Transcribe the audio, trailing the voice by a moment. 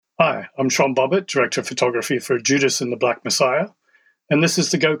Hi, I'm Sean Bobbitt, Director of Photography for Judas and the Black Messiah, and this is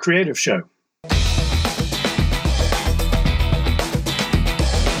the Go Creative Show.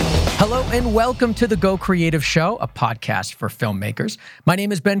 Hello and welcome to the Go Creative Show, a podcast for filmmakers. My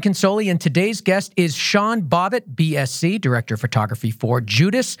name is Ben Consoli, and today's guest is Sean Bobbitt, BSc, Director of Photography for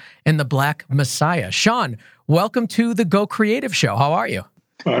Judas and the Black Messiah. Sean, welcome to the Go Creative Show. How are you?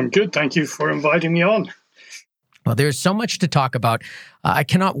 I'm good. Thank you for inviting me on. Well, there's so much to talk about. I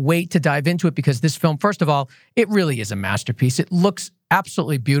cannot wait to dive into it because this film, first of all, it really is a masterpiece. It looks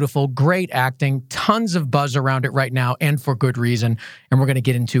absolutely beautiful, great acting, tons of buzz around it right now, and for good reason. And we're going to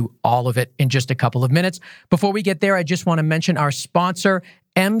get into all of it in just a couple of minutes. Before we get there, I just want to mention our sponsor,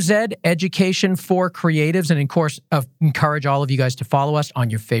 MZ Education for Creatives, and of course, encourage all of you guys to follow us on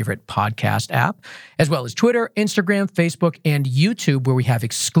your favorite podcast app, as well as Twitter, Instagram, Facebook, and YouTube, where we have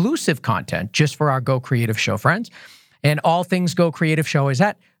exclusive content just for our Go Creative Show friends. And all things Go Creative Show is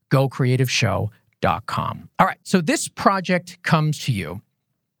at gocreativeshow.com. All right, so this project comes to you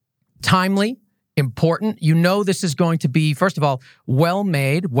timely, important. You know this is going to be, first of all,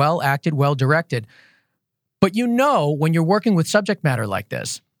 well-made, well-acted, well-directed. But you know, when you're working with subject matter like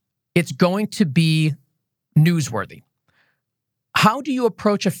this, it's going to be newsworthy. How do you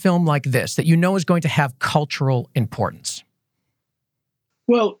approach a film like this that you know is going to have cultural importance?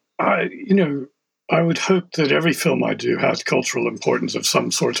 Well, I would hope that every film I do has cultural importance of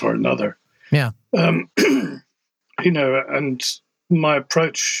some sort or another. Yeah. And my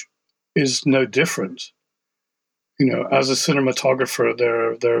approach is no different. As a cinematographer,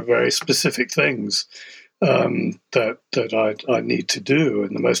 there are very specific things that I need to do.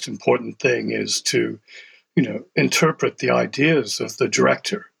 And the most important thing is to, interpret the ideas of the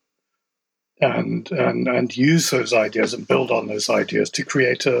director and use those ideas and build on those ideas to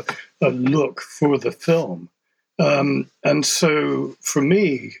create a look for the film. And so for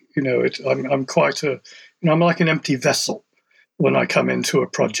me, I'm quite I'm like an empty vessel when I come into a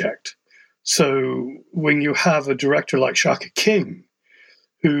project. So when you have a director like Shaka King,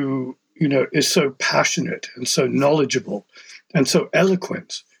 who is so passionate and so knowledgeable and so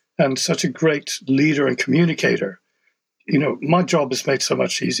eloquent and such a great leader and communicator, my job is made so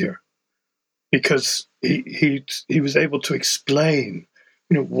much easier because he was able to explain,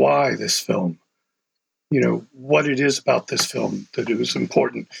 why this film, what it is about this film that it was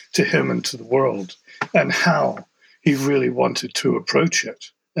important to him and to the world, and how he really wanted to approach it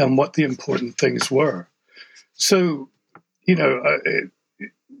and what the important things were. So,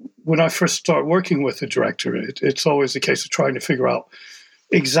 when I first start working with a director, it's always a case of trying to figure out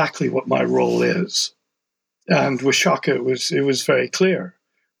exactly what my role is. And with Shaka, it was very clear.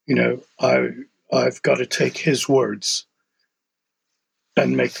 I've got to take his words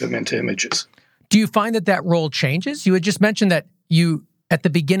and make them into images. Do you find that role changes? You had just mentioned that at the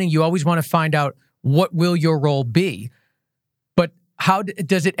beginning, you always want to find out what will your role be. But how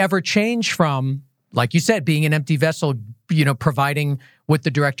does it ever change from, like you said, being an empty vessel, providing what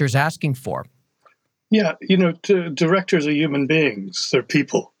the director is asking for? Yeah, directors are human beings. They're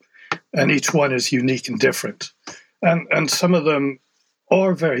people, and each one is unique and different. And some of them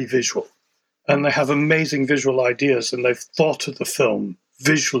are very visual, and they have amazing visual ideas, and they've thought of the film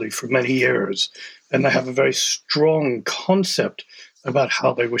visually for many years, and they have a very strong concept about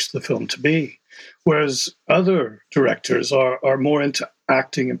how they wish the film to be. Whereas other directors are more into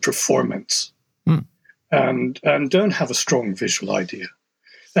acting and performance. And don't have a strong visual idea.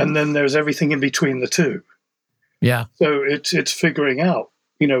 And then there's everything in between the two. Yeah. So it's figuring out,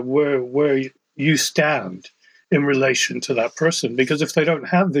 where you stand in relation to that person. Because if they don't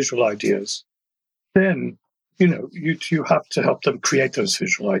have visual ideas, then, you have to help them create those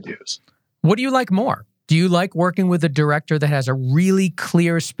visual ideas. What do you like more? Do you like working with a director that has a really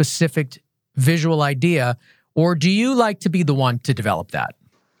clear, specific visual idea, or do you like to be the one to develop that?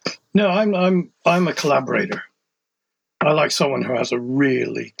 No, I'm a collaborator. I like someone who has a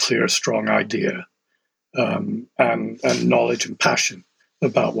really clear, strong idea and knowledge and passion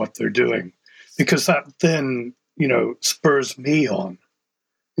about what they're doing, because that then spurs me on.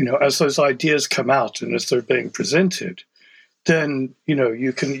 As those ideas come out and as they're being presented, then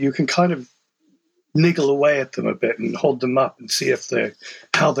you can kind of niggle away at them a bit and hold them up and see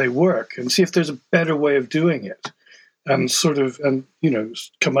how they work and see if there's a better way of doing it. And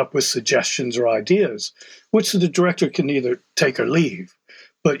come up with suggestions or ideas, which the director can either take or leave.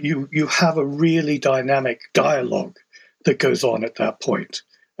 But you have a really dynamic dialogue that goes on at that point.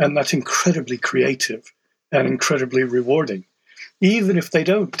 And that's incredibly creative and incredibly rewarding. Even if they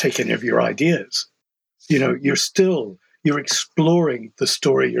don't take any of your ideas, you're exploring the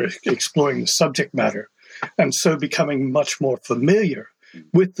story, you're exploring the subject matter, and so becoming much more familiar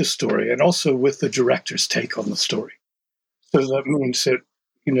with the story and also with the director's take on the story. So that means that,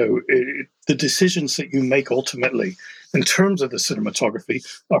 the decisions that you make ultimately in terms of the cinematography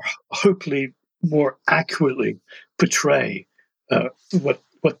are hopefully more accurately portray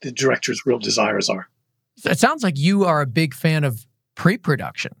what the director's real desires are. It sounds like you are a big fan of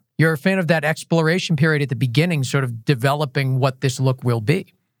pre-production. You're a fan of that exploration period at the beginning, sort of developing what this look will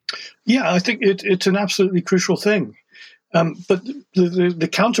be. Yeah, I think it's an absolutely crucial thing. But the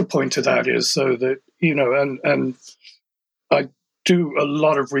counterpoint to that is so that, and I do a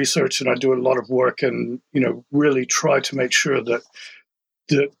lot of research and I do a lot of work and, really try to make sure that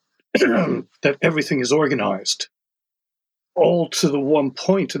that everything is organized all to the one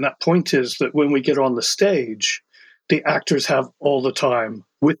point. And that point is that when we get on the stage, the actors have all the time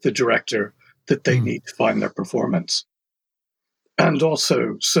with the director that they need to find their performance. And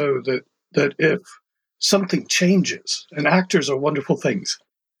also so that if something changes, and actors are wonderful things.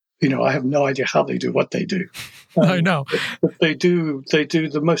 I have no idea how they do what they do. I know. But they do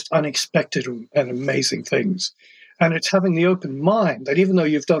the most unexpected and amazing things. And it's having the open mind that even though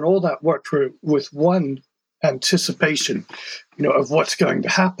you've done all that work with one anticipation, of what's going to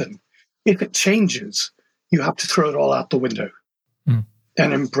happen, if it changes, you have to throw it all out the window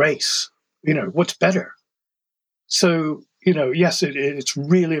and embrace, what's better. So, yes, it's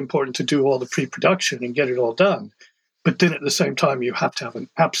really important to do all the pre-production and get it all done. But then at the same time, you have to have an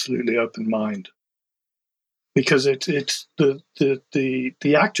absolutely open mind, because it's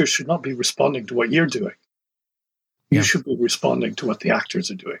the actors should not be responding to what you're doing. You should be responding to what the actors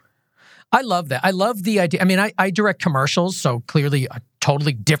are doing. I love that. I love the idea. I mean, I direct commercials, so clearly a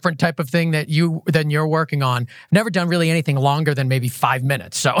totally different type of thing than you're working on. I've never done really anything longer than maybe 5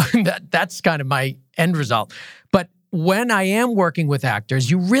 minutes, so that's kind of my end result. But when I am working with actors,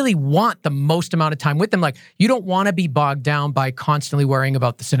 you really want the most amount of time with them. Like, you don't want to be bogged down by constantly worrying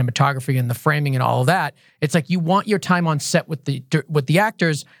about the cinematography and the framing and all of that. It's like you want your time on set with the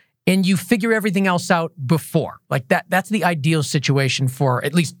actors, and you figure everything else out before. Like that's the ideal situation for,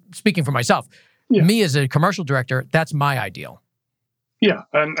 at least speaking for myself. Yeah. Me as a commercial director, that's my ideal. Yeah,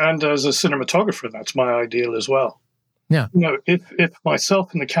 and as a cinematographer, that's my ideal as well. Yeah. If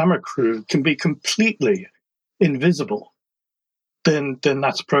myself and the camera crew can be completely invisible, then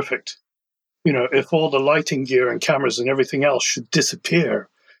that's perfect. If all the lighting gear and cameras and everything else should disappear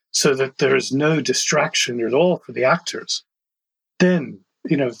so that there is no distraction at all for the actors, then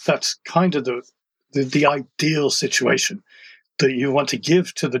that's kind of the ideal situation that you want to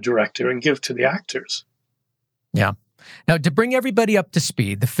give to the director and give to the actors. Yeah. Now, to bring everybody up to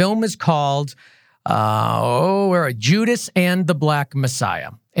speed, the film is called Judas and the Black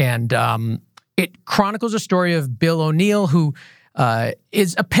Messiah. And it chronicles a story of Bill O'Neill, who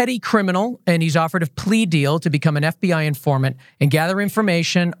is a petty criminal, and he's offered a plea deal to become an FBI informant and gather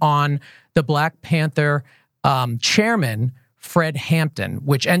information on the Black Panther chairman, Fred Hampton,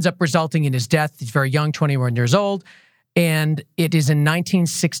 which ends up resulting in his death. He's very young, 21 years old, and it is in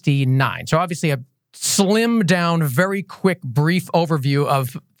 1969. So obviously a slimmed down, very quick, brief overview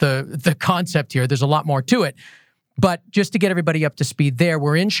of the concept here. There's a lot more to it. But just to get everybody up to speed there,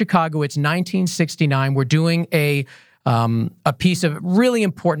 we're in Chicago. It's 1969. We're doing a piece of really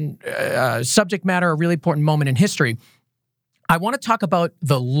important subject matter, a really important moment in history. I want to talk about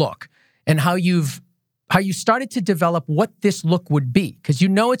the look and how you started to develop what this look would be, because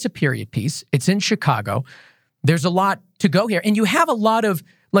it's a period piece. It's in Chicago. There's a lot to go here. And you have a lot of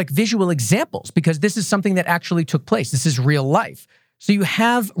visual examples, because this is something that actually took place. This is real life. So you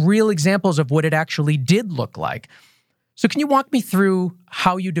have real examples of what it actually did look like. So can you walk me through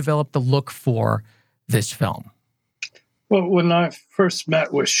how you developed the look for this film? Well, when I first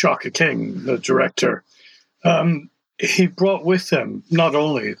met with Shaka King, the director, he brought with him not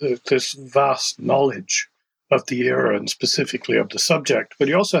only this vast knowledge of the era and specifically of the subject, but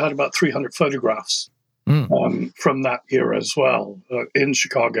he also had about 300 photographs from that era as well, in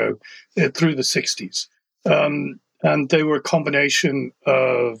Chicago through the 60s. And they were a combination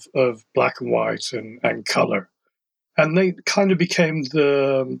of black and white and color. And they kind of became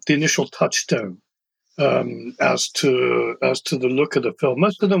the initial touchstone as to the look of the film.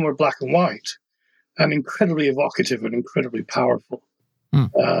 Most of them were black and white and incredibly evocative and incredibly powerful.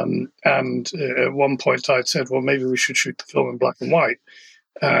 And at one point I'd said, well, maybe we should shoot the film in black and white.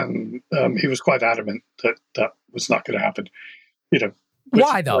 And he was quite adamant that was not going to happen.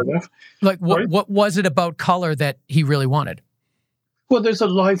 Why though? What was it about color that he really wanted? Well, there's a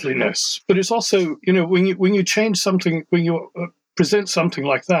liveliness, but it's also, when you change something, when you present something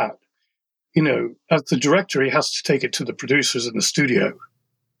like that, as the director, he has to take it to the producers in the studio.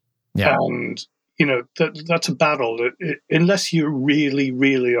 Yeah. And, that's a battle that, unless you really,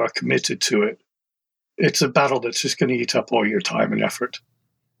 really are committed to it, it's a battle that's just going to eat up all your time and effort.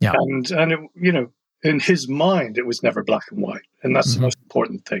 Yeah. And in his mind, it was never black and white, and that's the most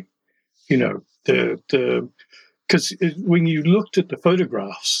important thing. Because when you looked at the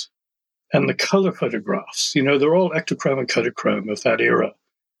photographs and the color photographs, they're all Ektachrome and Kodachrome of that era,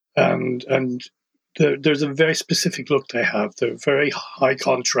 and there's a very specific look they have. They're very high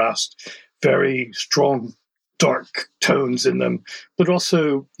contrast, very strong dark tones in them, but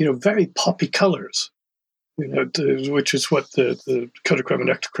also very poppy colors. Which is what the Kodachrome and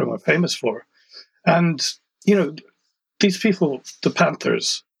Ektachrome are famous for. And these people, the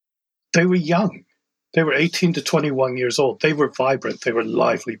Panthers, they were young. They were 18 to 21 years old. They were vibrant. They were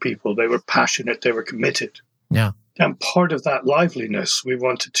lively people. They were passionate. They were committed. Yeah. And part of that liveliness we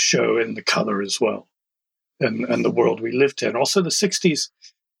wanted to show in the color as well, and the world we lived in. Also, the 60s,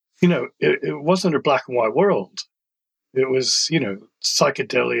 it wasn't a black and white world. It was,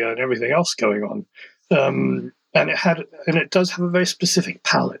 psychedelia and everything else going on. And it does have a very specific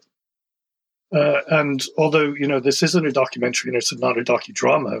palette. And although, this isn't a documentary and it's not a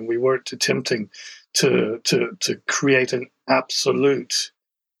docudrama, and we weren't attempting to create an absolute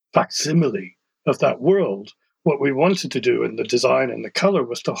facsimile of that world, what we wanted to do in the design and the color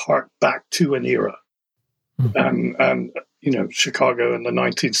was to hark back to an era. And Chicago in the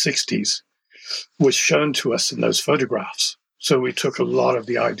 1960s was shown to us in those photographs. So we took a lot of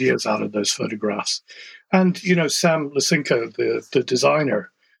the ideas out of those photographs. And, Sam Lisinka, the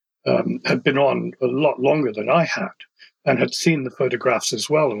designer, had been on a lot longer than I had and had seen the photographs as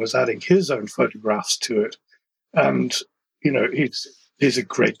well and was adding his own photographs to it. And, he's a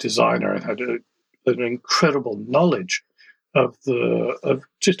great designer and had an incredible knowledge of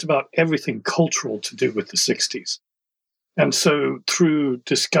just about everything cultural to do with the 60s. And so through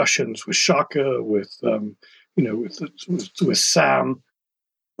discussions with Shaka, with Sam,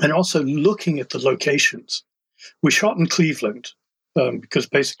 and also looking at the locations. We shot in Cleveland because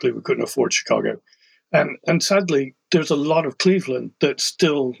basically we couldn't afford Chicago. And sadly, there's a lot of Cleveland that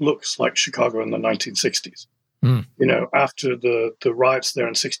still looks like Chicago in the 1960s. After the riots there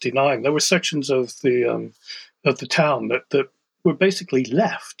in '69, there were sections of the town that were basically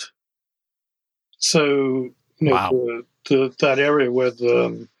left. So, wow. that area where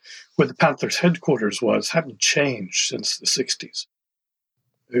the Panthers headquarters hadn't changed since the 60s.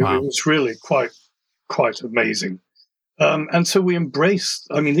 It was really quite amazing. And so we embraced,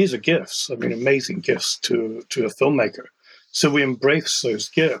 these are gifts, amazing gifts to a filmmaker. So we embraced those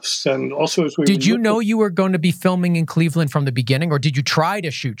gifts. And also as we Did you know you were going to be filming in Cleveland from the beginning, or did you try to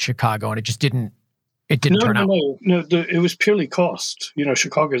shoot Chicago and it just didn't turn out? No, it was purely cost.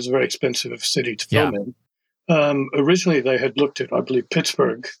 Chicago is a very expensive city to film in. Originally they had looked at, I believe,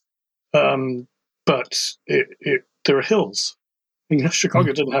 Pittsburgh, but there are hills.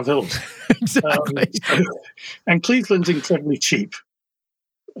 Chicago didn't have hills. Exactly. And Cleveland's incredibly cheap.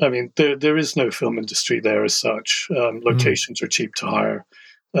 There is no film industry there as such. Locations are cheap to hire.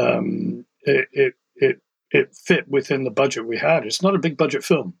 It fit within the budget we had. It's not a big budget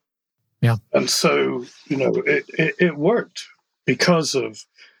film. Yeah. And so, it worked because of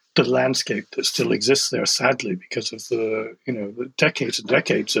the landscape that still exists there, sadly, because of the decades and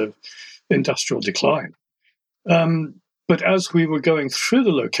decades of industrial decline. But as we were going through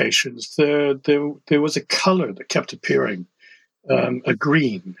the locations, there was a color that kept appearing, a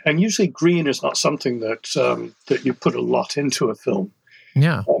green. And usually green is not something that you put a lot into a film.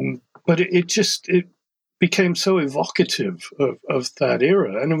 Yeah. But it became so evocative of that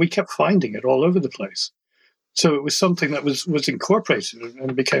era. And we kept finding it all over the place. So it was something that was incorporated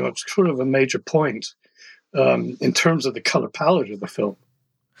and became a sort of a major point in terms of the color palette of the film.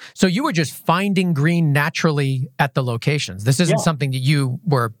 So you were just finding green naturally at the locations. This isn't something that you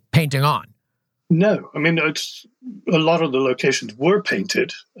were painting on. No, it's, a lot of the locations were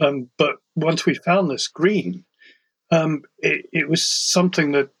painted, but once we found this green, it was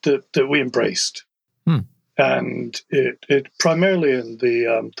something that we embraced. And it primarily in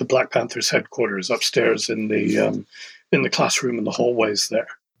the Black Panthers headquarters upstairs in the classroom and the hallways there.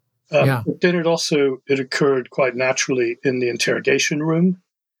 But then it occurred quite naturally in the interrogation room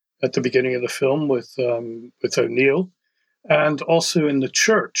at the beginning of the film with O'Neill, and also in the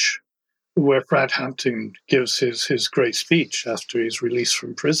church where Fred Hampton gives his great speech after he's released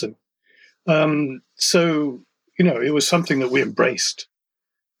from prison. So, it was something that we embraced,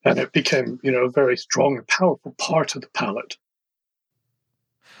 and it became, a very strong and powerful part of the palette.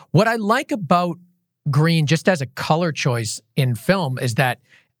 What I like about green, just as a color choice in film, is that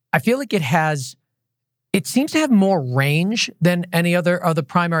I feel like it seems to have more range than any other of the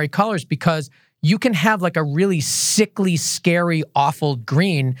primary colors, because you can have like a really sickly, scary, awful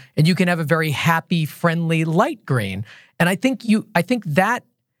green, and you can have a very happy, friendly, light green. And I think that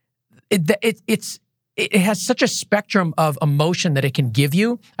it has such a spectrum of emotion that it can give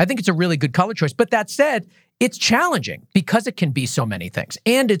you. I think it's a really good color choice. But that said, it's challenging because it can be so many things,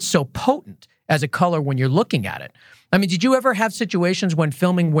 and it's so potent as a color when you're looking at it. I mean, did you ever have situations when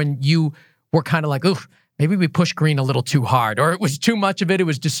filming when you were kind of like, oof, maybe we pushed green a little too hard, or it was too much of it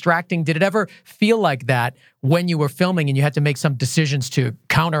was distracting? Did it ever feel like that when you were filming and you had to make some decisions to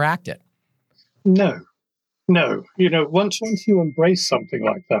counteract it? No. Once you embrace something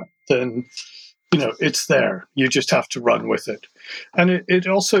like that, then, it's there. You just have to run with it. And it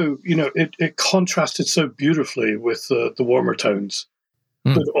also, it contrasted so beautifully with the warmer tones.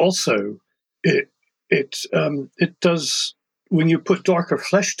 But also, it does, when you put darker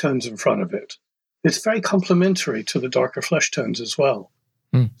flesh tones in front of it, it's very complementary to the darker flesh tones as well.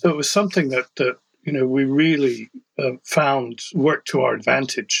 So it was something that we really found worked to our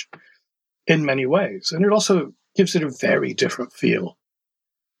advantage in many ways. And it also gives it a very different feel,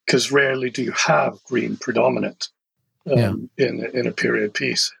 because rarely do you have green predominant in a period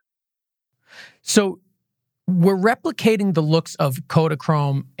piece. So we're replicating the looks of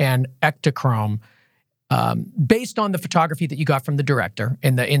Kodachrome and Ektachrome based on the photography that you got from the director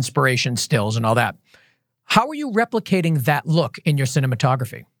and the inspiration stills and all that. How are you replicating that look in your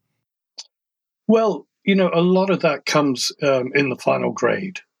cinematography? Well, a lot of that comes in the final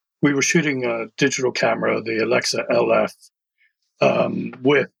grade. We were shooting a digital camera, the Alexa LF,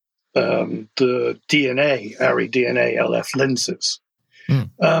 with the ARRI DNA LF lenses.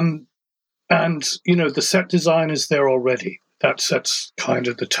 And, the set design is there already. That sets kind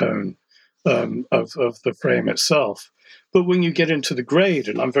of the tone of the frame itself. But when you get into the grade,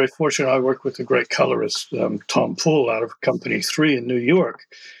 and I'm very fortunate, I work with a great colorist, Tom Poole, out of Company 3 in New York.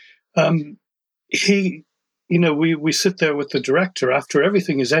 We sit there with the director after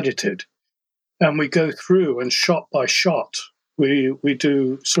everything is edited, and we go through and shot by shot, we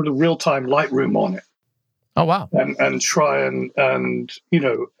do sort of real-time Lightroom on it. Oh, wow. And try and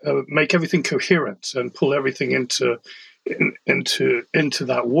make everything coherent and pull everything into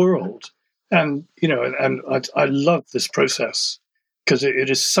that world. And, I love this process because it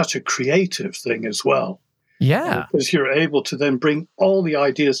is such a creative thing as well. Yeah. Because you're able to then bring all the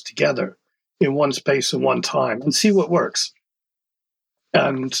ideas together in one space and one time and see what works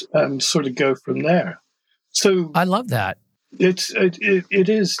and sort of go from there. So I love that. It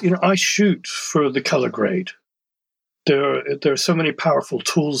is, I shoot for the color grade. There are so many powerful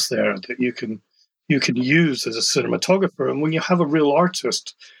tools there that you can use as a cinematographer. And when you have a real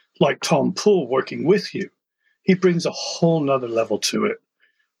artist like Tom Poole working with you, he brings a whole nother level to it.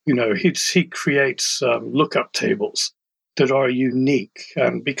 He creates lookup tables that are unique.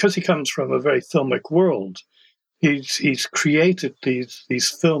 And because he comes from a very filmic world, he's created these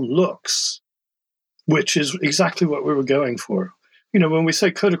film looks, which is exactly what we were going for. When we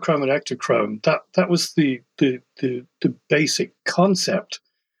say Kodachrome and Ektachrome, that was the basic concept,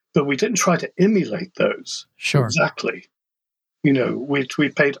 but we didn't try to emulate those. Sure. Exactly. We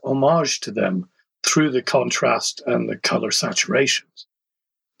paid homage to them through the contrast and the color saturations.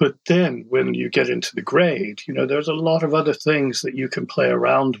 But then when you get into the grade, there's a lot of other things that you can play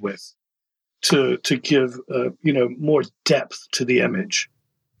around with to give, more depth to the image,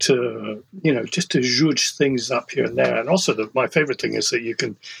 to, just to zhuzh things up here and there. And also my favorite thing is that you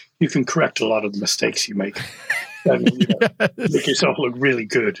can correct a lot of the mistakes you make and make yourself look really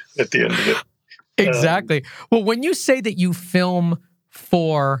good at the end of it. Exactly. Well, when you say that you film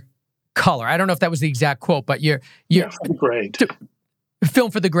for color, I don't know if that was the exact quote, but you're for the grade.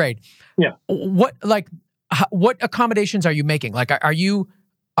 Film for the grade. Yeah. What accommodations are you making? Like, are you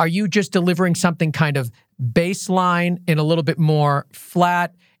just delivering something kind of baseline and a little bit more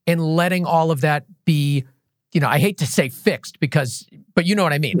flat and letting all of that be, I hate to say fixed but you know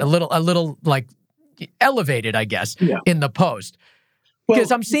what I mean? A little like elevated, I guess, in the post.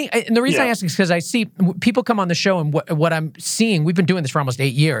 Because I'm seeing, and the reason I ask is because I see people come on the show, and what I'm seeing, we've been doing this for almost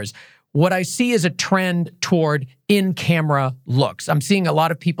 8 years. What I see is a trend toward in-camera looks. I'm seeing a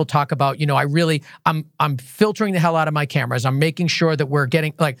lot of people talk about, I'm filtering the hell out of my cameras. I'm making sure that we're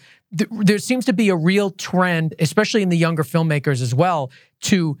getting, there seems to be a real trend, especially in the younger filmmakers as well,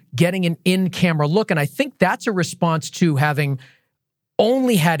 to getting an in-camera look. And I think that's a response to having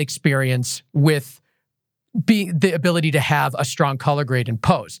only had experience with the ability to have a strong color grade in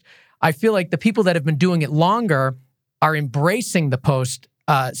post. I feel like the people that have been doing it longer are embracing the post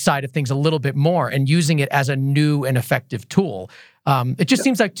side of things a little bit more and using it as a new and effective tool. It just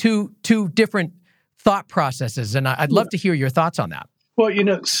seems like two different thought processes, and I'd love to hear your thoughts on that. Well,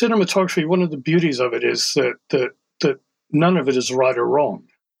 cinematography, one of the beauties of it is that none of it is right or wrong.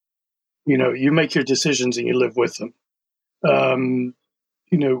 You make your decisions and you live with them.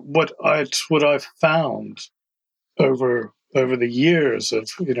 What I've found over the years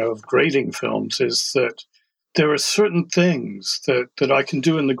of grading films is that there are certain things that I can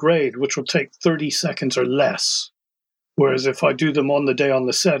do in the grade which will take 30 seconds or less, whereas if I do them on the day on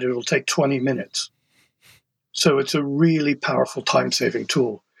the set, it'll take 20 minutes. So it's a really powerful time-saving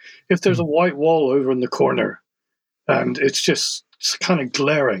tool. If there's a white wall over in the corner and it's kind of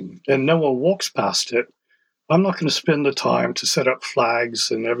glaring and no one walks past it, I'm not going to spend the time to set up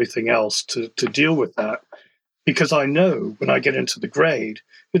flags and everything else to deal with that, because I know when I get into the grade,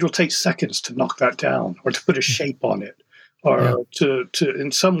 it'll take seconds to knock that down or to put a shape on it or to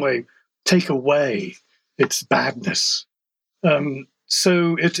in some way take away its badness.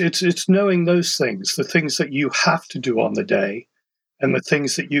 So it's knowing those things, the things that you have to do on the day and the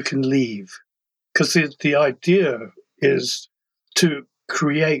things that you can leave. Because the idea is to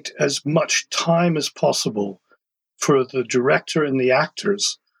create as much time as possible for the director and the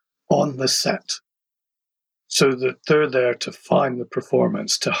actors on the set so that they're there to find the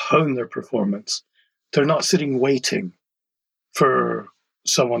performance, to hone their performance. They're not sitting waiting for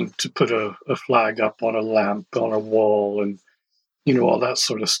someone to put a flag up on a lamp, on a wall, and all that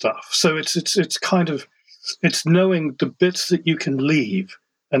sort of stuff. So it's knowing the bits that you can leave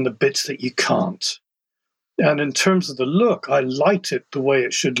and the bits that you can't. And in terms of the look, I liked it the way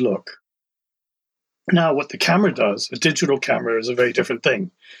it should look. Now, what the camera does, a digital camera is a very different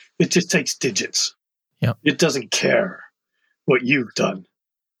thing. It just takes digits. Yep. It doesn't care what you've done.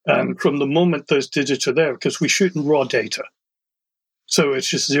 And from the moment those digits are there, because we shoot in raw data, so it's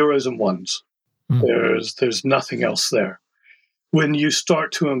just zeros and ones. There's nothing else there. When you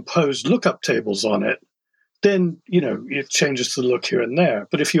start to impose lookup tables on it, then, it changes the look here and there.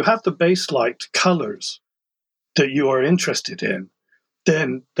 But if you have the baselight colors that you are interested in,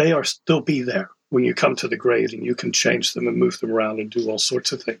 then they'll be there when you come to the grade, and you can change them and move them around and do all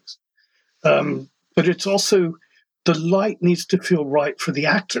sorts of things. But it's also, the light needs to feel right for the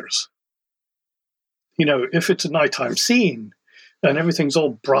actors. If it's a nighttime scene and everything's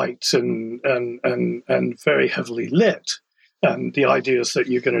all bright and very heavily lit, and the idea is that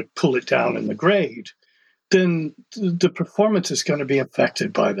you're going to pull it down in the grade, then the performance is going to be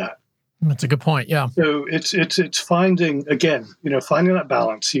affected by that. That's a good point. Yeah. So it's finding that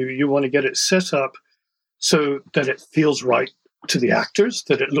balance. You want to get it set up so that it feels right to the actors,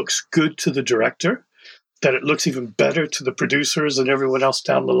 that it looks good to the director, that it looks even better to the producers and everyone else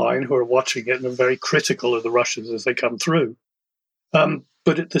down the line who are watching it and are very critical of the rushes as they come through.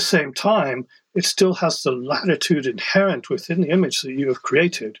 But at the same time, it still has the latitude inherent within the image that you have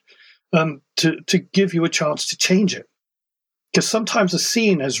created to give you a chance to change it. Because sometimes a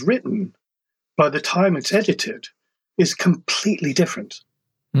scene as written, by the time it's edited, is completely different.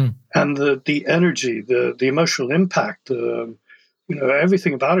 And the energy, the emotional impact,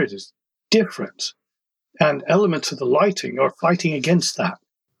 everything about it is different. And elements of the lighting are fighting against that.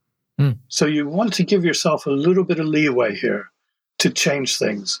 So you want to give yourself a little bit of leeway here to change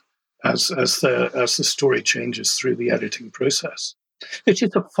things as the story changes through the editing process. It's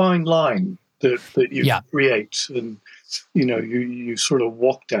just a fine line that you create and you sort of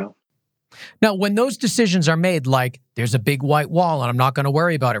walk down. Now, when those decisions are made, like there's a big white wall and I'm not going to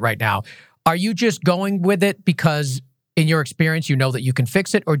worry about it right now, are you just going with it because in your experience you know that you can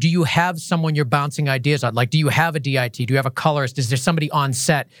fix it, or do you have someone you're bouncing ideas on? Like, do you have a DIT? Do you have a colorist? Is there somebody on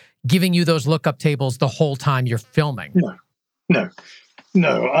set giving you those lookup tables the whole time you're filming? No.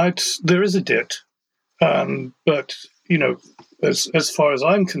 There is a DIT, but as far as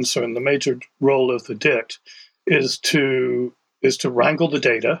I'm concerned, the major role of the DIT is to wrangle the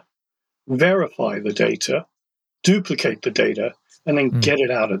data, verify the data, duplicate the data, and then get it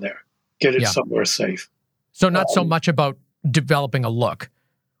out of there, get it somewhere safe. So not so much about developing a look.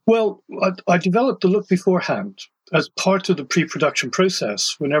 Well, I developed the look beforehand. As part of the pre-production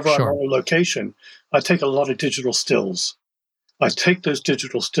process, whenever I'm on a location, I take a lot of digital stills. I take those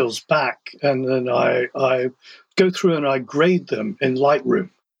digital stills back, and then I go through and I grade them in Lightroom,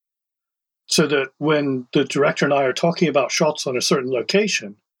 so that when the director and I are talking about shots on a certain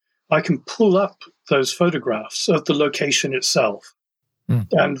location, I can pull up those photographs of the location itself.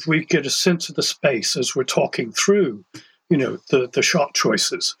 And we get a sense of the space as we're talking through, the shot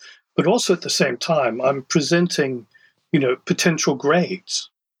choices. But also at the same time, I'm presenting, potential grades.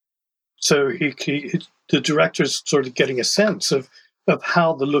 So the director's sort of getting a sense of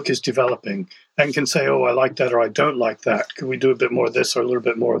how the look is developing and can say, oh, I like that or I don't like that. Can we do a bit more of this or a little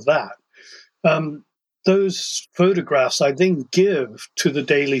bit more of that? those photographs I then give to the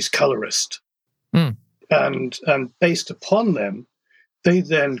daily's colorist. Mm. And based upon them, they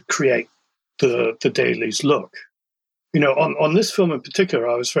then create the daily's look. On this film in particular,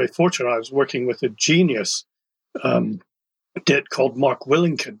 I was very fortunate. I was working with a genius called Mark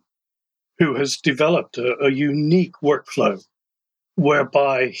Willington, who has developed a unique workflow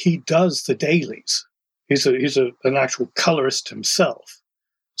whereby he does the dailies. He's an actual colorist himself.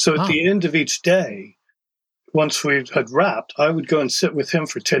 So at the end of each day, once we had wrapped, I would go and sit with him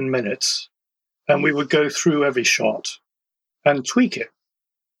for 10 minutes, and we would go through every shot and tweak it.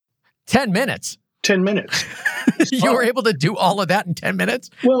 10 minutes? 10 minutes. You were able to do all of that in 10 minutes?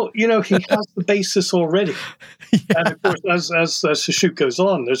 Well, he has the basis already. Yeah. And of course, as the shoot goes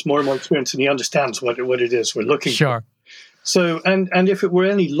on, there's more and more experience, and he understands what it is we're looking for. So, and if it were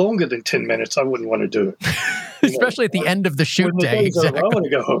any longer than 10 minutes, I wouldn't want to do it. Especially at the end of the shoot day. Exactly. I want to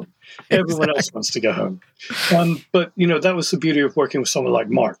go home. Everyone else wants to go home. But, that was the beauty of working with someone like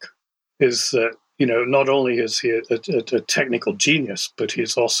Mark, is that, not only is he a technical genius, but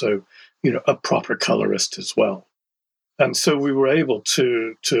he's also, a proper colorist as well. And so we were able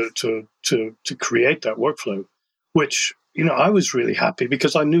to create that workflow, which, I was really happy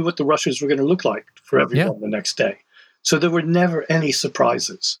because I knew what the rushes were going to look like for everyone the next day. So there were never any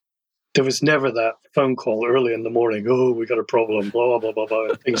surprises. There was never that phone call early in the morning, oh, we got a problem, blah, blah, blah, blah,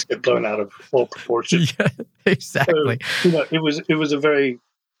 and things get blown out of all proportion. Yeah, exactly. So, it was a very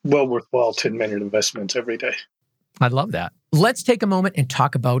worthwhile 10-minute investment every day. I love that. Let's take a moment and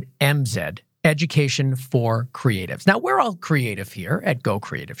talk about MZ, Education for Creatives. Now, we're all creative here at Go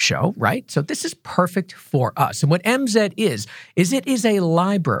Creative Show, right? So this is perfect for us. And what MZ is it is a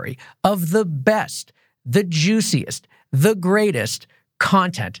library of the best, the juiciest, the greatest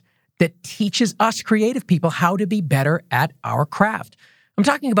content that teaches us creative people how to be better at our craft. I'm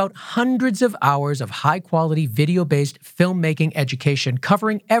talking about hundreds of hours of high-quality video-based filmmaking education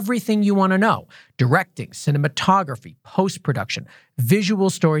covering everything you want to know: directing, cinematography, post-production, visual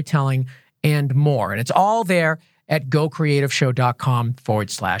storytelling, and more. And it's all there at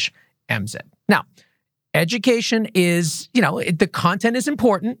gocreativeshow.com/MZ. Now, education is, the content is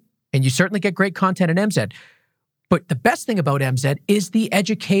important, and you certainly get great content at MZ. But the best thing about MZ is the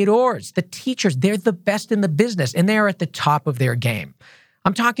educators, the teachers. They're the best in the business, and they're at the top of their game.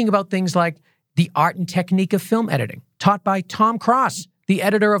 I'm talking about things like the art and technique of film editing, taught by Tom Cross, the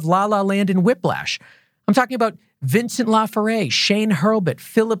editor of La La Land and Whiplash. I'm talking about Vincent LaFerre, Shane Hurlbut,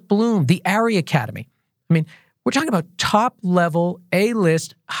 Philip Bloom, the ARRI Academy. I mean, we're talking about top-level,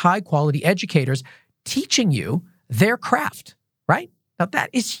 A-list, high-quality educators teaching you their craft, right? Now, that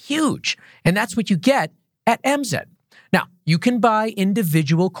is huge, and that's what you get at MZ. Now, you can buy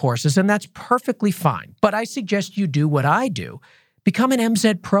individual courses, and that's perfectly fine, but I suggest you do what I do. Become an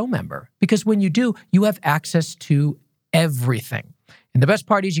MZ Pro member, because when you do, you have access to everything. And the best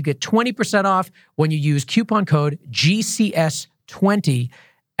part is you get 20% off when you use coupon code GCS20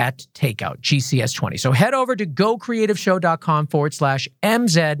 at takeout, GCS20. So head over to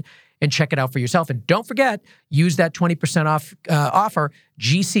gocreativeshow.com/MZ and check it out for yourself. And don't forget, use that 20% off offer,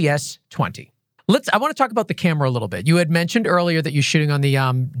 GCS20. I want to talk about the camera a little bit. You had mentioned earlier that you're shooting on the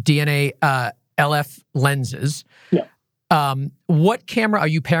DNA LF lenses. Yeah. What camera are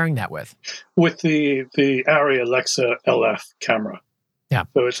you pairing that with? With the ARRI Alexa LF camera. Yeah.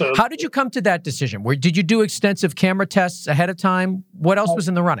 So how did you come to that decision? Did you do extensive camera tests ahead of time? What else was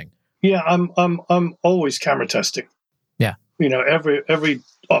in the running? Yeah, I'm always camera testing. Yeah. Every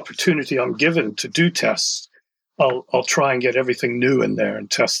opportunity I'm given to do tests, I'll try and get everything new in there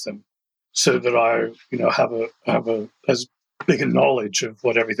and test them, so that I have a as big a knowledge of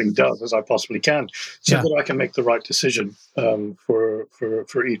what everything does as I possibly can, so that I can make the right decision for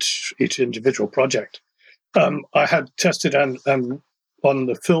each individual project. I had tested and on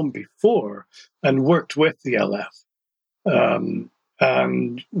the film before and worked with the LF,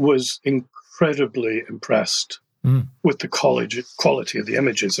 and was incredibly impressed with the quality of the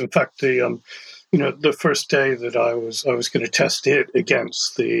images. In fact, the first day that I was going to test it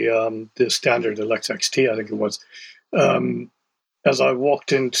against the standard Alexa XT, I think it was. As I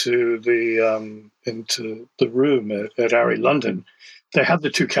walked into the room at ARRI London, they had the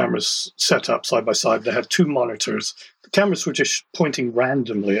two cameras set up side by side. They had two monitors. The cameras were just pointing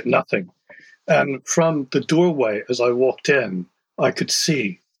randomly at nothing. And from the doorway, as I walked in, I could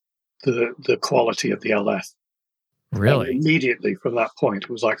see the quality of the LF. Really? And immediately from that point, it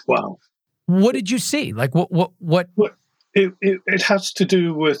was like, wow. What did you see? Like what? It has to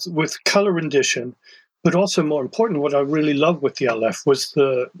do with color rendition. But also, more important, what I really loved with the LF was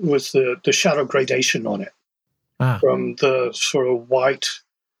the shadow gradation on it, from the sort of white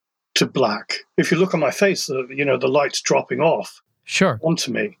to black. If you look on my face, the light's dropping off Sure.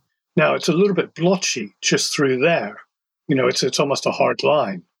 onto me. Now, it's a little bit blotchy just through there. It's almost a hard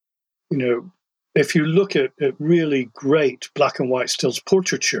line. If you look at really great black and white stills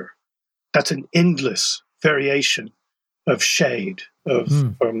portraiture, that's an endless variation of shade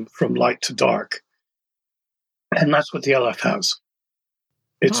from light to dark. And that's what the LF has.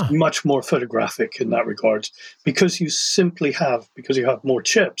 It's much more photographic in that regard because you have more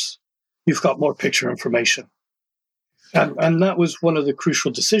chips, you've got more picture information. And that was one of the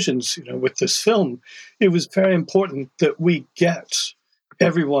crucial decisions, with this film. It was very important that we get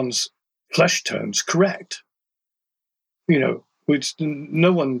everyone's flesh tones correct. Which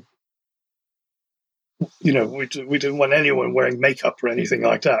no one, we didn't want anyone wearing makeup or anything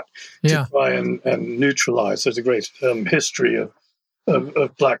like that to try and neutralize. There's a great history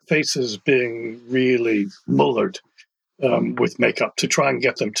of black faces being really mullered with makeup to try and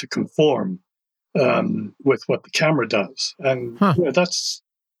get them to conform with what the camera does. And that's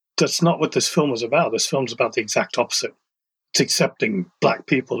not what this film was about. This film's about the exact opposite. It's accepting black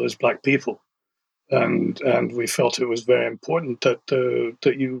people as black people. And we felt it was very important that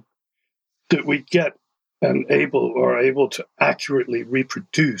we get and able to accurately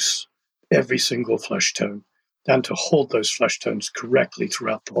reproduce every single flesh tone and to hold those flesh tones correctly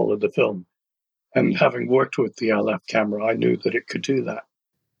throughout the whole of the film. And having worked with the LF camera, I knew that it could do that.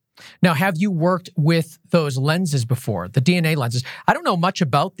 Now, have you worked with those lenses before, the DNA lenses? I don't know much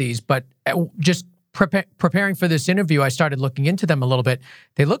about these, but just preparing for this interview, I started looking into them a little bit.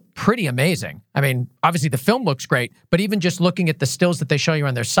 They look pretty amazing. I mean, obviously the film looks great, but even just looking at the stills that they show you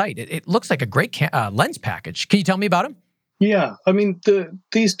on their site, it looks like a great lens package. Can you tell me about them? Yeah, I mean,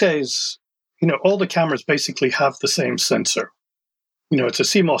 these days, all the cameras basically have the same sensor. It's a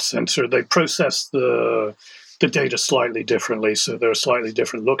CMOS sensor. They process the data slightly differently, so there are slightly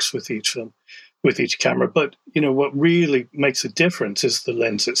different looks with each camera. But what really makes a difference is the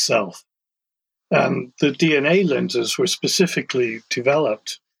lens itself. And the DNA lenses were specifically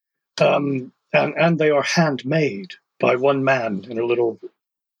developed, and they are handmade by one man in a little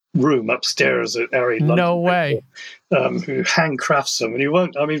room upstairs at Array London. No way. Who handcrafts them. And you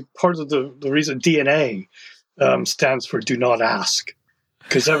won't, part of the reason DNA stands for do not ask,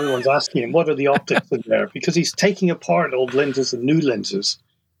 because everyone's asking him, what are the optics in there? Because he's taking apart old lenses and new lenses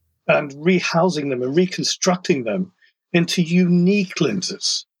and rehousing them and reconstructing them into unique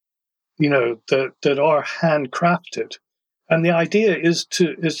lenses, that are handcrafted. And the idea is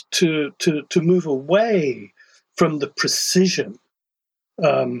to move away from the precision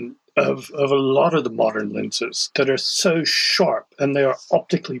of a lot of the modern lenses that are so sharp and they are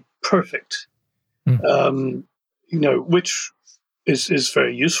optically perfect, which is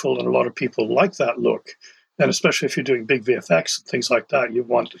very useful, and a lot of people like that look. And especially if you're doing big VFX and things like that, you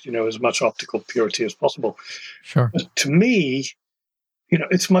want as much optical purity as possible. Sure. But to me,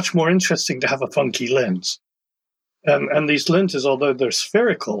 it's much more interesting to have a funky lens. And these lenses, although they're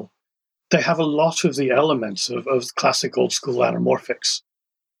spherical, they have a lot of the elements of classic old school anamorphics.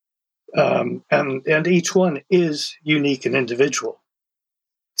 And each one is unique and individual.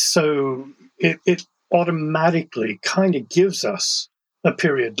 So it automatically kind of gives us a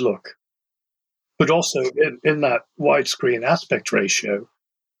period look. But also in that widescreen aspect ratio,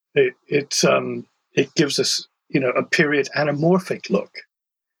 it gives us, a period anamorphic look.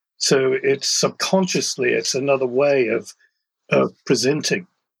 So it's another way of presenting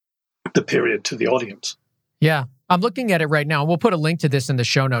the period to the audience. Yeah. I'm looking at it right now. We'll put a link to this in the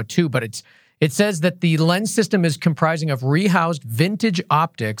show note too, but it says that the lens system is comprising of rehoused vintage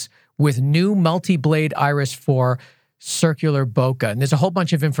optics with new multi-blade Iris 4 circular bokeh. And there's a whole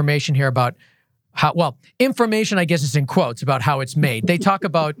bunch of information here about information, I guess, is in quotes about how it's made. They talk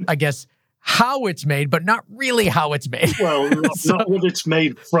about, I guess, how it's made, but not really how it's made. Well, not what it's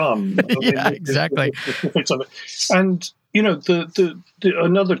made from. Exactly. And,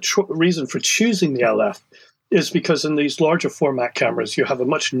 another reason for choosing the LF is because in these larger format cameras, you have a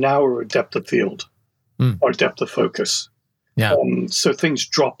much narrower depth of field or depth of focus. Yeah. So things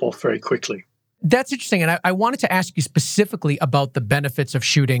drop off very quickly. That's interesting. And I wanted to ask you specifically about the benefits of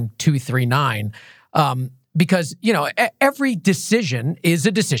shooting 239, because, every decision is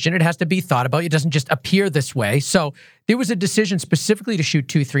a decision. It has to be thought about. It doesn't just appear this way. So there was a decision specifically to shoot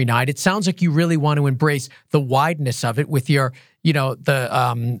 239. It sounds like you really want to embrace the wideness of it with your,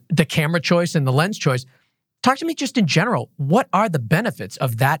 the camera choice and the lens choice. Talk to me just in general. What are the benefits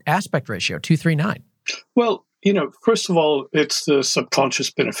of that aspect ratio, 239? Well, first of all, it's the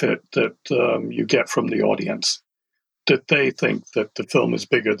subconscious benefit that you get from the audience, that they think that the film is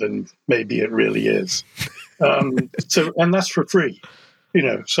bigger than maybe it really is. And that's for free.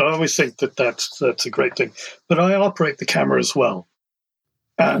 So I always think that's a great thing. But I operate the camera as well.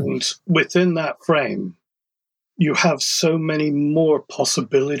 And within that frame, you have so many more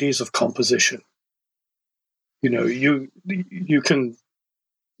possibilities of composition. You can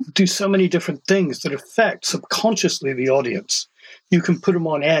do so many different things that affect subconsciously the audience. You can put them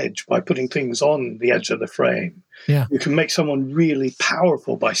on edge by putting things on the edge of the frame. Yeah. You can make someone really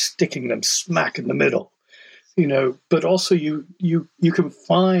powerful by sticking them smack in the middle. But also you can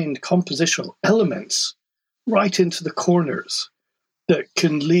find compositional elements right into the corners that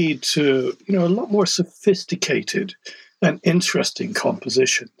can lead to, a lot more sophisticated and interesting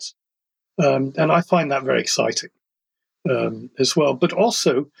compositions. And I find that very exciting as well. But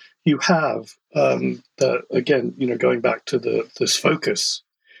also you have, going back to this focus,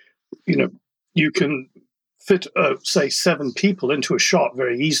 you can fit, say, 7 people into a shot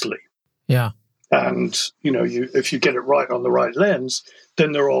very easily. Yeah. And, if you get it right on the right lens,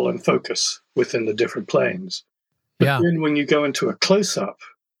 then they're all in focus within the different planes. But then when you go into a close-up,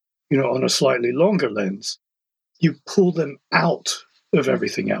 on a slightly longer lens, you pull them out of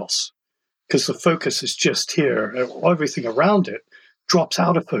everything else because the focus is just here. Everything around it drops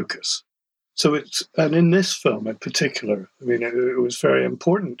out of focus. And in this film in particular, it was very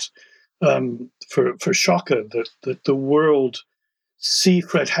important for Shaka that the world see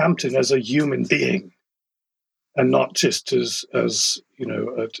Fred Hampton as a human being, and not just as this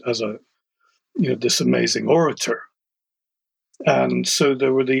amazing orator. And so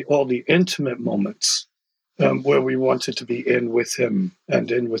there were all the intimate moments where we wanted to be in with him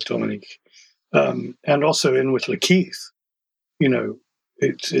and in with Dominique, and also in with Lakeith.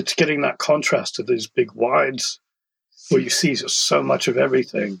 It's getting that contrast to these big wides where you see so much of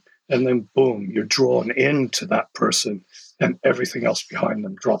everything, and then boom, you're drawn into that person. And everything else behind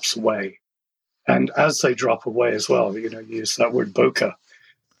them drops away. And as they drop away as well, you use that word bokeh,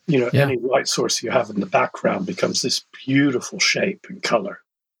 any light source you have in the background becomes this beautiful shape and color.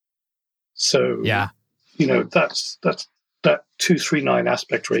 So, that's that 2:3:9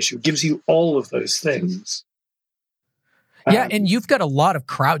 aspect ratio gives you all of those things. Yeah, and you've got a lot of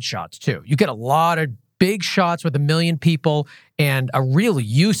crowd shots, too. You get a lot of big shots with 1 million people and a real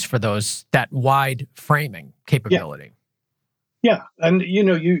use for that wide framing capability. Yeah, and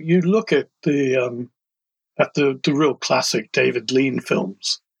you look at the real classic David Lean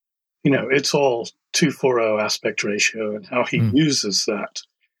films. It's all 2:40 aspect ratio, and how he uses that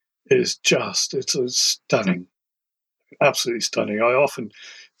is it's stunning, absolutely stunning. I often,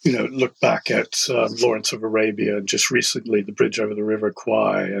 look back at Lawrence of Arabia, and just recently The Bridge Over the River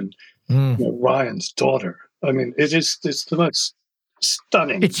Kwai, and Ryan's Daughter. It's the most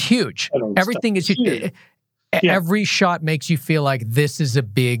stunning. It's huge. Everything is huge. Every shot makes you feel like this is a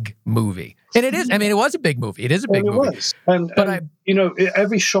big movie. And it is. It was a big movie. It is a big movie. It was. But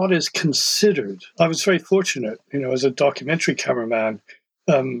every shot is considered. I was very fortunate, as a documentary cameraman,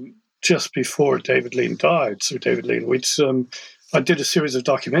 just before David Lean died. So David Lean, I did a series of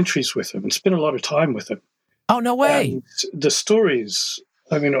documentaries with him and spent a lot of time with him. Oh, no way. And the stories,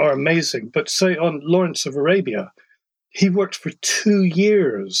 are amazing. But say on Lawrence of Arabia, he worked for 2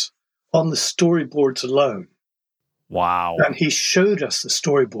 years on the storyboards alone. Wow. And he showed us the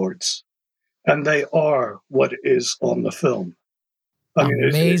storyboards, and they are what is on the film.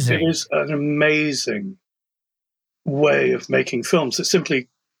 Amazing. It is an amazing way of making films that simply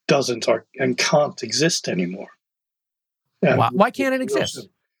doesn't and can't exist anymore. Why can't it exist?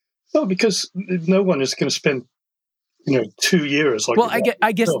 Well, because no one is going to spend 2 years. I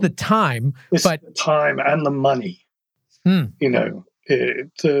guess the time, the time and the money. The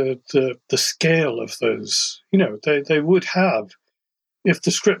scale of those, they would have, if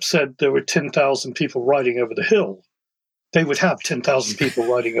the script said there were 10,000 people riding over the hill, they would have 10,000 people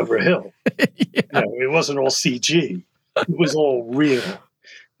riding over a hill. It wasn't all CG. It was all real.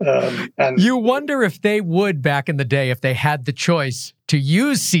 And you wonder if they would, back in the day, if they had the choice to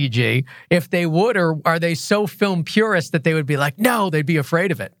use CG, if they would, or are they so film purists that they would be like, no, they'd be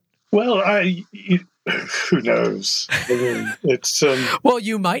afraid of it? Well, who knows? It's well,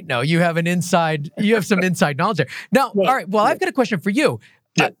 you might know. You have some inside knowledge there. Now, all right. Well, I've got a question for you.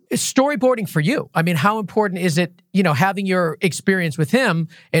 Storyboarding for you. How important is it? Having your experience with him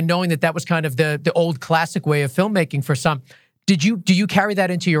and knowing that was kind of the old classic way of filmmaking for some. Do you carry that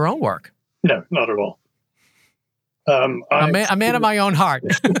into your own work? No, not at all. A man of my own heart.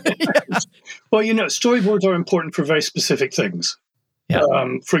 Well, storyboards are important for very specific things. Yeah.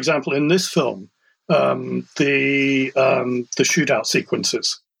 For example, in this film, the shootout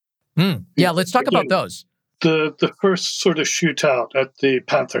sequences. Yeah, let's talk about those. The first sort of shootout at the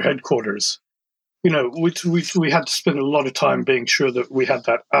Panther headquarters we had to spend a lot of time being sure that we had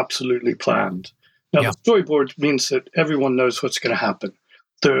that absolutely planned. Now, Yeah. the storyboard means that everyone knows what's going to happen.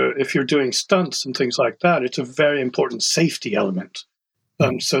 If you're doing stunts and things like that, it's a very important safety element,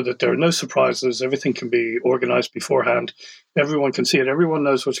 so that there are no surprises. Everything can be organized beforehand. Everyone can see it. Everyone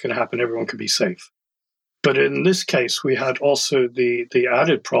knows what's going to happen. Everyone can be safe. But in this case, we had also the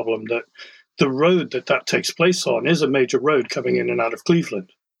added problem that the road that takes place on is a major road coming in and out of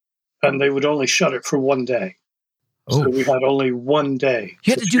Cleveland. And they would only shut it for one day. So we had only one day.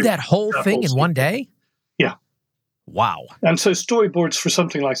 You had to do that whole thing in one day? Yeah. Wow. And so storyboards for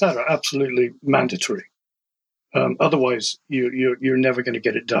something like that are absolutely mandatory. Otherwise, you're never going to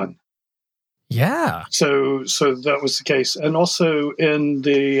get it done. Yeah. So that was the case. And also in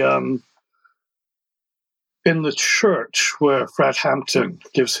the church where Fred Hampton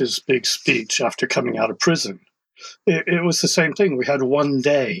gives his big speech after coming out of prison, it was the same thing. We had one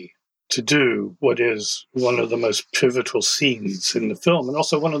day to do what is one of the most pivotal scenes in the film, and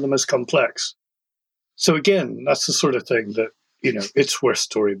also one of the most complex. So again, that's the sort of thing that, it's worth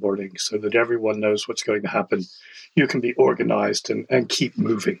storyboarding so that everyone knows what's going to happen. You can be organized and keep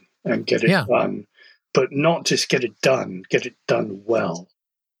moving and get it done, but not just get it done well.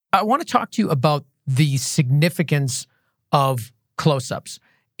 I want to talk to you about the significance of close-ups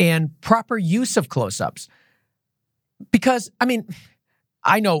and proper use of close-ups. Because,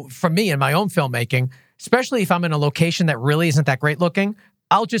 I know from me in my own filmmaking, especially if I'm in a location that really isn't that great looking,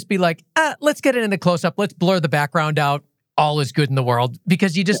 I'll just be like, let's get it in the close-up. Let's blur the background out. All is good in the world,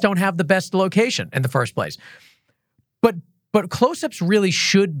 because you just don't have the best location in the first place. But close-ups really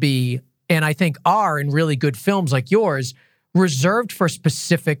should be, and I think are in really good films like yours, reserved for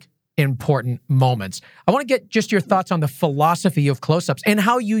specific important moments. I want to get just your thoughts on the philosophy of close-ups and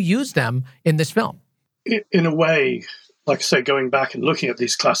how you use them in this film. In a way, like I say, going back and looking at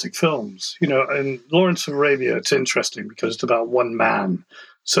these classic films, in Lawrence of Arabia, it's interesting because it's about one man.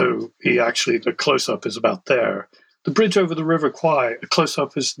 So the close-up is about there. The Bridge over the River Kwai, a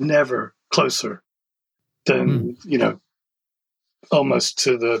close-up is never closer than, almost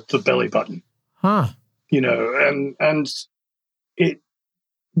to the belly button. Huh. And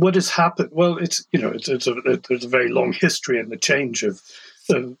what has happened? Well, there's a very long history in the change of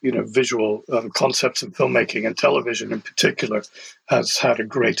visual concepts in filmmaking, and television in particular has had a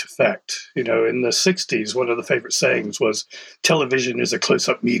great effect. In the 60s, one of the favorite sayings was, television is a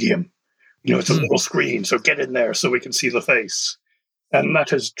close-up medium. It's a little screen, so get in there so we can see the face. And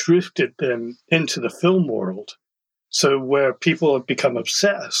that has drifted then into the film world. So where people have become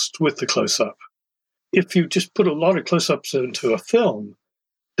obsessed with the close-up, if you just put a lot of close-ups into a film,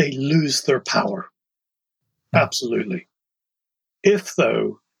 they lose their power. Absolutely. If,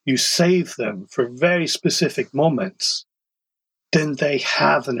 though, you save them for very specific moments, then they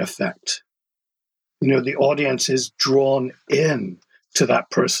have an effect. The audience is drawn in to that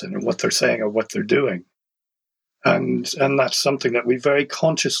person and what they're saying or what they're doing. And that's something that we very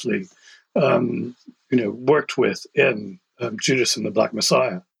consciously, worked with in Judas and the Black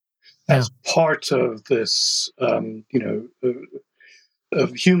Messiah as part of this, of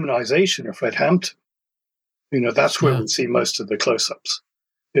humanization of Fred Hampton. That's where we see most of the close-ups,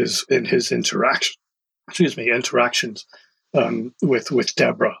 is in his interactions with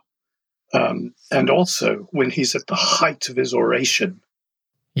Deborah. And also when he's at the height of his oration.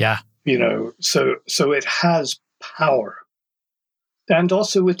 Yeah. So it has power. And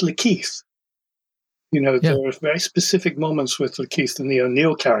also with Lakeith. There are very specific moments with Lakeith and the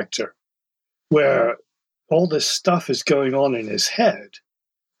O'Neill character where all this stuff is going on in his head.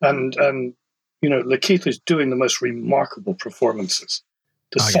 And Lakeith is doing the most remarkable performances.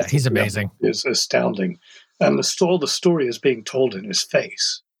 He's amazing. Is astounding. And all the story is being told in his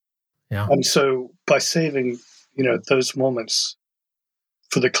face. Yeah. And so by saving, those moments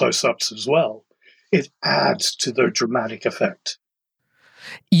for the close-ups as well, it adds to their dramatic effect.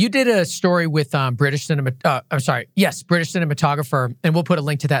 You did a story with British cinematographer, and we'll put a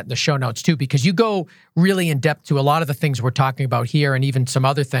link to that in the show notes too, because you go really in depth to a lot of the things we're talking about here, and even some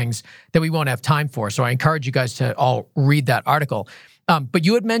other things that we won't have time for. So I encourage you guys to all read that article. But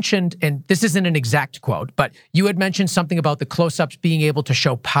you had mentioned, and this isn't an exact quote, but you had mentioned something about the close-ups being able to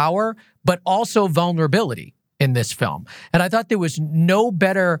show power, but also vulnerability in this film. And I thought there was no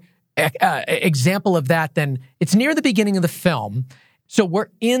better example of that than, it's near the beginning of the film. So we're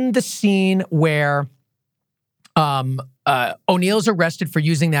in the scene where O'Neill's arrested for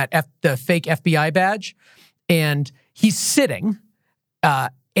using the fake FBI badge, and he's sitting,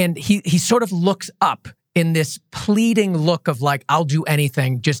 and he sort of looks up in this pleading look of like, I'll do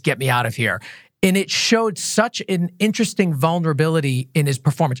anything, just get me out of here. And it showed such an interesting vulnerability in his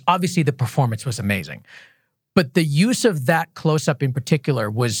performance. Obviously, the performance was amazing. But the use of that close-up in particular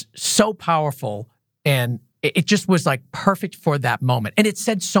was so powerful, and it just was like perfect for that moment. And it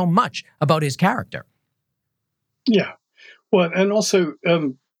said so much about his character. Yeah. Well, and also,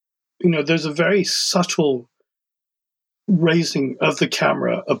 there's a very subtle raising of the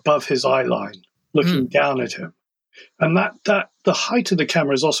camera above his eye line, looking down at him. And that the height of the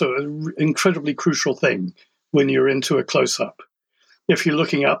camera is also an incredibly crucial thing when you're into a close-up. If you're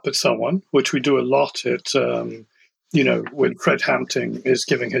looking up at someone, which we do a lot at, when Fred Hampton is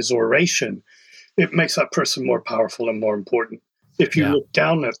giving his oration, it makes that person more powerful and more important. If you look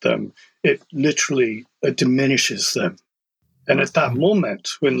down at them, it literally diminishes them. And at that moment,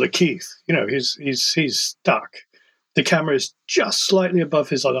 when Lakeith, he's stuck, the camera is just slightly above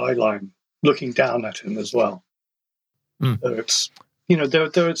his eye line, looking down at him as well. So it's,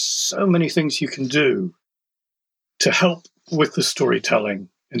 there are so many things you can do to help with the storytelling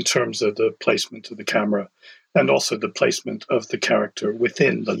in terms of the placement of the camera and also the placement of the character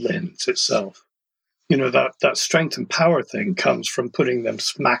within the lens itself. That strength and power thing comes from putting them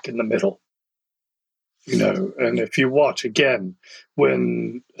smack in the middle. And if you watch again,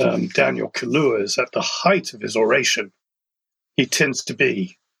 when Daniel Kaluuya is at the height of his oration, he tends to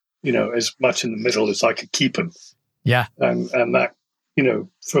be, as much in the middle as I could keep him. Yeah. And that,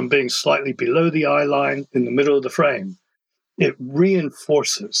 from being slightly below the eye line in the middle of the frame, it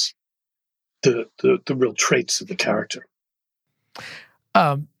reinforces the real traits of the character.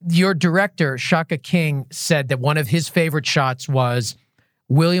 Your director, Shaka King, said that one of his favorite shots was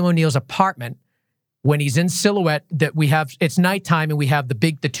William O'Neill's apartment when he's in silhouette, that it's nighttime and we have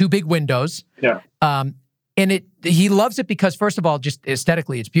the two big windows. Yeah. And he loves it because, first of all, just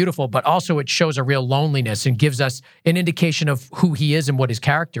aesthetically, it's beautiful, but also it shows a real loneliness and gives us an indication of who he is and what his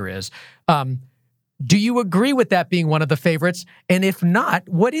character is. Do you agree with that being one of the favorites? And if not,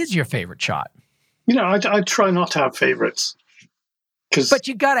 what is your favorite shot? I try not to have favorites. But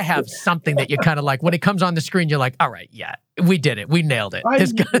you got to have something that you kind of like. When it comes on the screen, you're like, all right, yeah, we did it. We nailed it.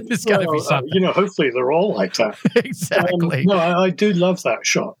 There's got to be something. Hopefully they're all like that. Exactly. No, I do love that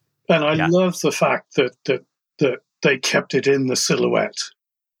shot. And I love the fact that they kept it in the silhouette,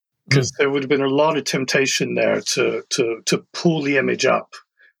 because there would have been a lot of temptation there to pull the image up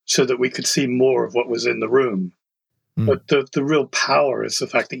so that we could see more of what was in the room. But the real power is the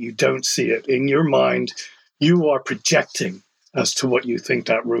fact that you don't see it. In your mind, you are projecting as to what you think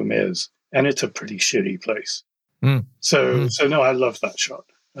that room is. And it's a pretty shitty place. So no, I love that shot.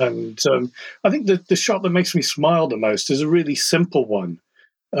 And I think the shot that makes me smile the most is a really simple one.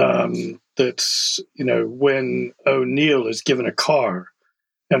 That's, when O'Neill is given a car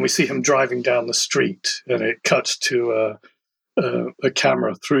and we see him driving down the street and it cuts to a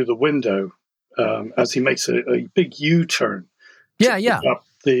camera through the window as he makes a big U-turn. Yeah. Up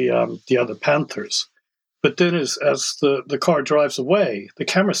the other Panthers. But then as the car drives away, the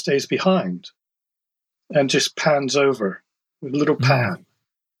camera stays behind and just pans over with a little pan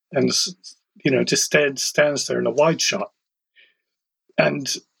and, just stands there in a wide shot. And,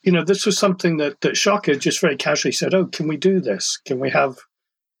 this was something that Shaka just very casually said, oh, can we do this? Can we have,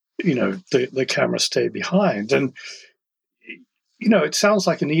 the camera stay behind? And, it sounds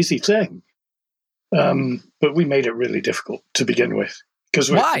like an easy thing, but we made it really difficult to begin with.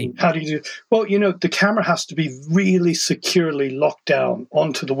 Why? How do you do? Well, the camera has to be really securely locked down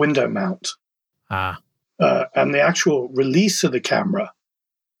onto the window mount. And the actual release of the camera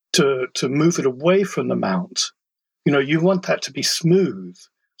to move it away from the mount, you want that to be smooth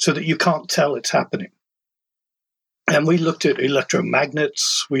so that you can't tell it's happening. And we looked at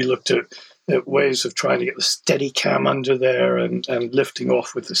electromagnets. We looked at ways of trying to get the Steadicam under there and lifting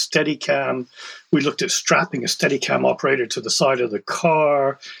off with the Steadicam. We looked at strapping a Steadicam operator to the side of the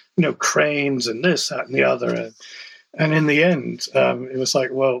car, cranes and this, that, and the other. And in the end, it was like,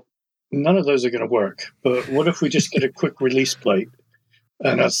 well, none of those are going to work. But what if we just get a quick release plate?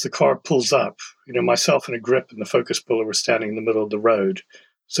 And as the car pulls up, myself and a grip and the focus puller were standing in the middle of the road.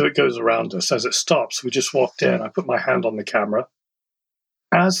 So it goes around us. As it stops, we just walked in. I put my hand on the camera.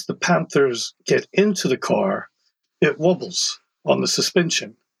 As the Panthers get into the car, it wobbles on the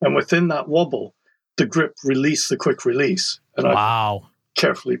suspension. And within that wobble, the grip released the quick release. And I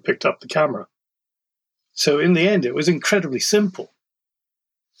carefully picked up the camera. So in the end, it was incredibly simple.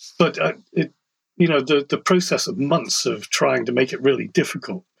 But the process of months of trying to make it really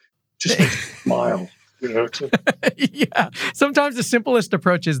difficult just makes me smile. Yeah. Sometimes the simplest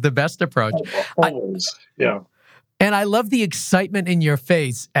approach is the best approach. Always, yeah. And I love the excitement in your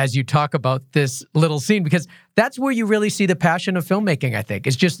face as you talk about this little scene, because that's where you really see the passion of filmmaking, I think,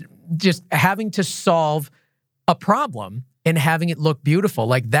 is just having to solve a problem and having it look beautiful.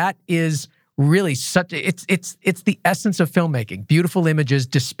 Like that is really it's the essence of filmmaking. Beautiful images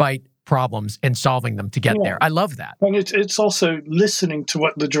despite problems and solving them to get there. I love that. And it's also listening to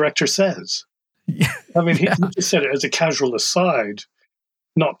what the director says. I mean, he just said it as a casual aside,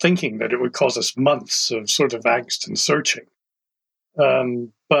 not thinking that it would cause us months of sort of angst and searching.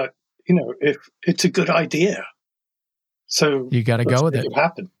 But, if it's a good idea. So you got to go with it.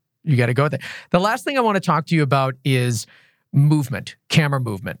 You got to go with it. The last thing I want to talk to you about is movement, camera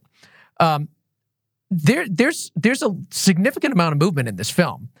movement. There's a significant amount of movement in this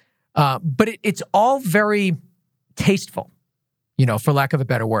film, but it's all very tasteful, for lack of a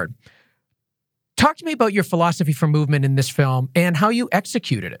better word. Talk to me about your philosophy for movement in this film and how you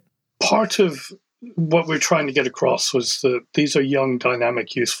executed it. Part of what we're trying to get across was that these are young,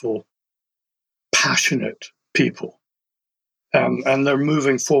 dynamic, useful, passionate people. And they're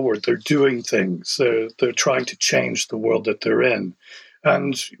moving forward. They're doing things. They're trying to change the world that they're in.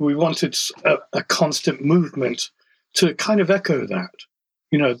 And we wanted a constant movement to kind of echo that.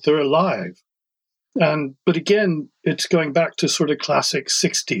 They're alive. But again, it's going back to sort of classic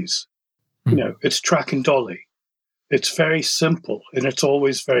 60s. It's track and dolly. It's very simple, and it's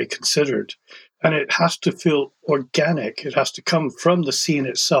always very considered. And it has to feel organic. It has to come from the scene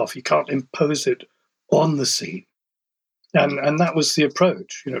itself. You can't impose it on the scene. And that was the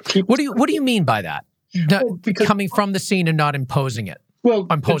approach. What do you mean by that? Because coming from the scene and not imposing it. Well,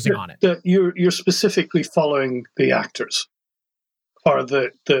 imposing on it. That you're specifically following the actors, or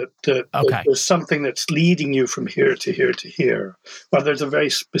that there's something that's leading you from here to here to here, or there's a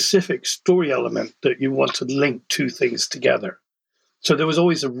very specific story element that you want to link two things together. So there was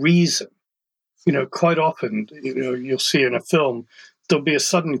always a reason. Quite often, you'll see in a film there'll be a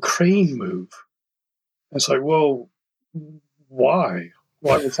sudden crane move. It's like, well, why?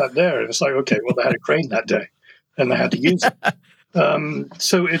 Why was that there? And it's like, okay, well, they had a crane that day, and they had to use it.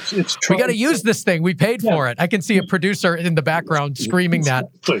 So it's we got to use this thing. We paid for it. I can see a producer in the background screaming that.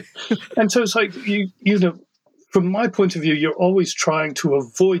 And so it's like from my point of view, you're always trying to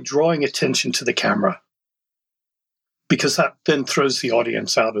avoid drawing attention to the camera, because that then throws the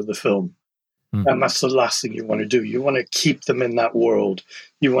audience out of the film. And that's the last thing you want to do. You want to keep them in that world.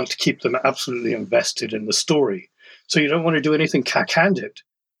 You want to keep them absolutely invested in the story. So you don't want to do anything cack-handed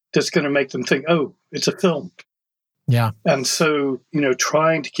that's going to make them think, oh, it's a film. Yeah. And so,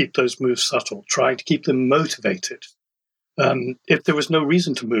 trying to keep those moves subtle, trying to keep them motivated. If there was no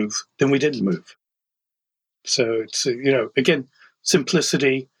reason to move, then we didn't move. So it's, again,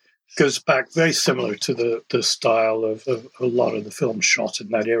 simplicity goes back very similar to the style of a lot of the films shot in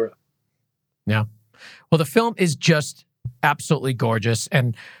that era. Yeah. Well, the film is just absolutely gorgeous.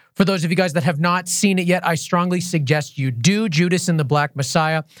 And for those of you guys that have not seen it yet, I strongly suggest you do. Judas and the Black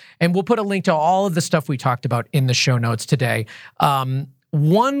Messiah. And we'll put a link to all of the stuff we talked about in the show notes today.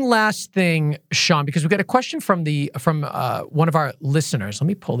 One last thing, Sean, because we got a question from one of our listeners. Let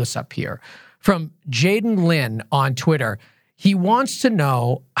me pull this up here. From Jaden Lynn on Twitter. He wants to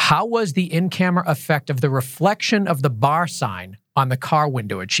know, how was the in-camera effect of the reflection of the bar sign on the car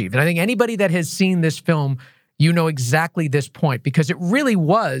window achieved? And I think anybody that has seen this film, know exactly this point, because it really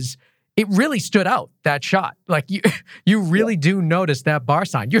stood out, that shot. Like you really do notice that bar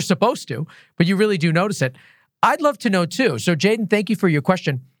sign. You're supposed to, but you really do notice it. I'd love to know too. So Jaden, thank you for your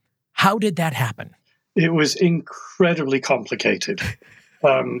question. How did that happen? It was incredibly complicated.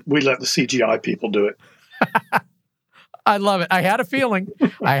 We let the CGI people do it. I love it. I had a feeling,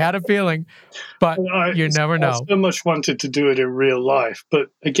 but you never know. I so much wanted to do it in real life. But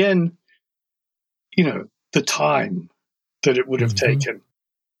again, the time that it would have taken,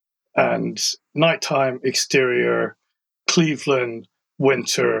 and nighttime, exterior, Cleveland,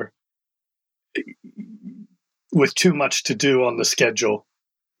 winter, with too much to do on the schedule,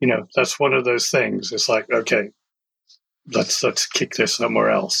 that's one of those things. It's like, okay, let's kick this somewhere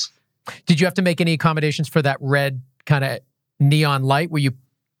else. Did you have to make any accommodations for that red kind of neon light? Were you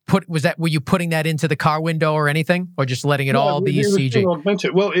putting that into the car window or anything, or just letting it all be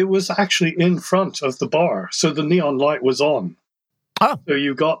CG? Well, it was actually in front of the bar, so the neon light was on. Oh, so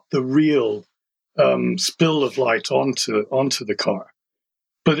you got the real spill of light onto the car.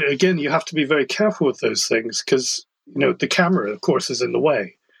 But again, you have to be very careful with those things, because the camera, of course, is in the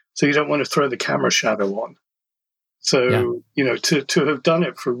way, so you don't want to throw the camera shadow on. So to have done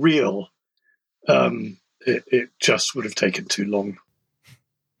it for real, it just would have taken too long.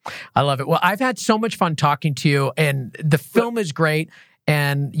 I love it. Well, I've had so much fun talking to you, and the film is great,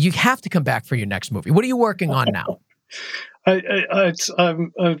 and you have to come back for your next movie. What are you working on now? I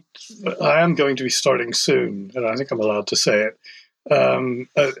am going to be starting soon, and I think I'm allowed to say it.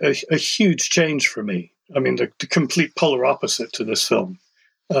 A huge change for me. I mean, the complete polar opposite to this film,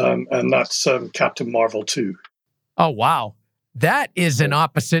 and that's Captain Marvel 2. Oh, wow. That is an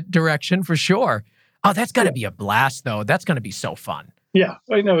opposite direction for sure. Oh, that's got to be a blast, though. That's going to be so fun. Yeah,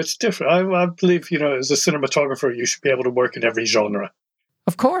 I know it's different. I believe, as a cinematographer, you should be able to work in every genre.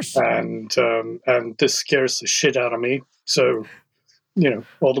 Of course. And this scares the shit out of me. So,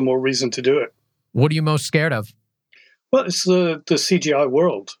 all the more reason to do it. What are you most scared of? Well, it's the CGI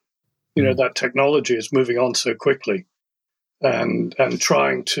world. That technology is moving on so quickly, and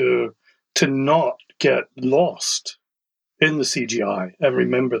trying to not get lost in the CGI and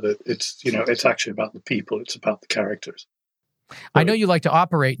remember that it's actually about the people. It's about the characters. I know you like to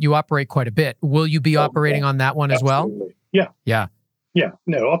operate. You operate quite a bit. Will you be operating on that one as well? Yeah. Yeah. Yeah.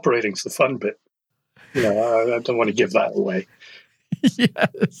 No, operating's the fun bit. I don't want to give that away.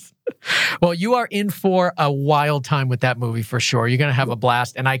 Yes. Well, you are in for a wild time with that movie for sure. You're going to have a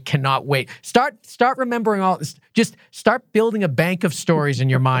blast, and I cannot wait. Start remembering all this. Just start building a bank of stories in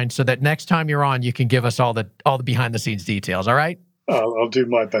your mind so that next time you're on, you can give us all the behind the scenes details. All right? I'll do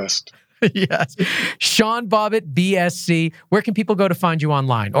my best. Yes. Sean Bobbitt, BSC. Where can people go to find you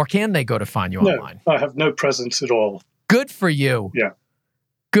online, or can they go to find you online? I have no presence at all. Good for you. Yeah.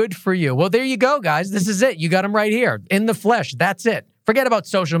 Good for you. Well, there you go, guys. This is it. You got him right here in the flesh. That's it. Forget about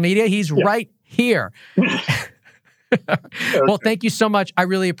social media. He's right here. Well, thank you so much. I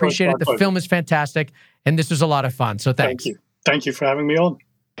really appreciate it. The film is fantastic, and this was a lot of fun. So thanks. Thank you. Thank you for having me on.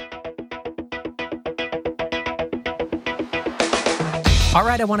 All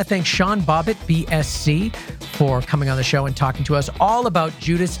right, I want to thank Sean Bobbitt, BSC, for coming on the show and talking to us all about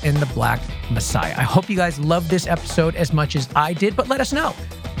Judas and the Black Messiah. I hope you guys loved this episode as much as I did, but let us know.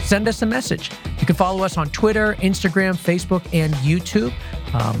 Send us a message. You can follow us on Twitter, Instagram, Facebook, and YouTube.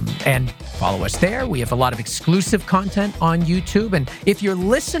 And follow us there. We have a lot of exclusive content on YouTube. And if you're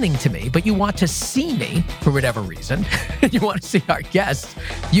listening to me, but you want to see me for whatever reason, you want to see our guests,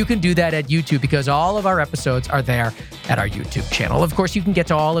 you can do that at YouTube because all of our episodes are there at our YouTube channel. Of course, you can get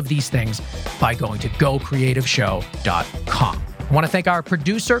to all of these things by going to gocreativeshow.com. I want to thank our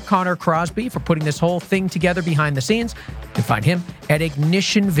producer, Connor Crosby, for putting this whole thing together behind the scenes. You can find him at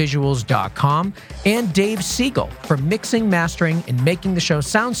ignitionvisuals.com. And Dave Siegel for mixing, mastering, and making the show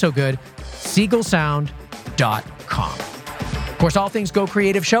sound so good, siegelsound.com. Of course, all things Go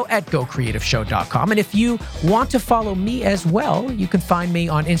Creative Show at gocreativeshow.com. And if you want to follow me as well, you can find me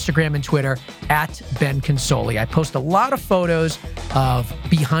on Instagram and Twitter at Ben Consoli. I post a lot of photos of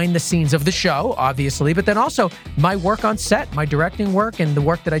behind the scenes of the show, obviously, but then also my work on set, my directing work, and the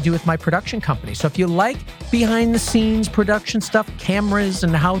work that I do with my production company. So if you like behind the scenes production stuff, cameras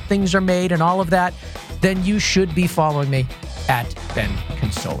and how things are made and all of that, then you should be following me at Ben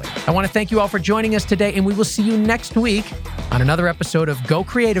Consoli. I want to thank you all for joining us today, and we will see you next week on another episode of Go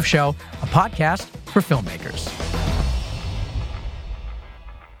Creative Show, a podcast for filmmakers.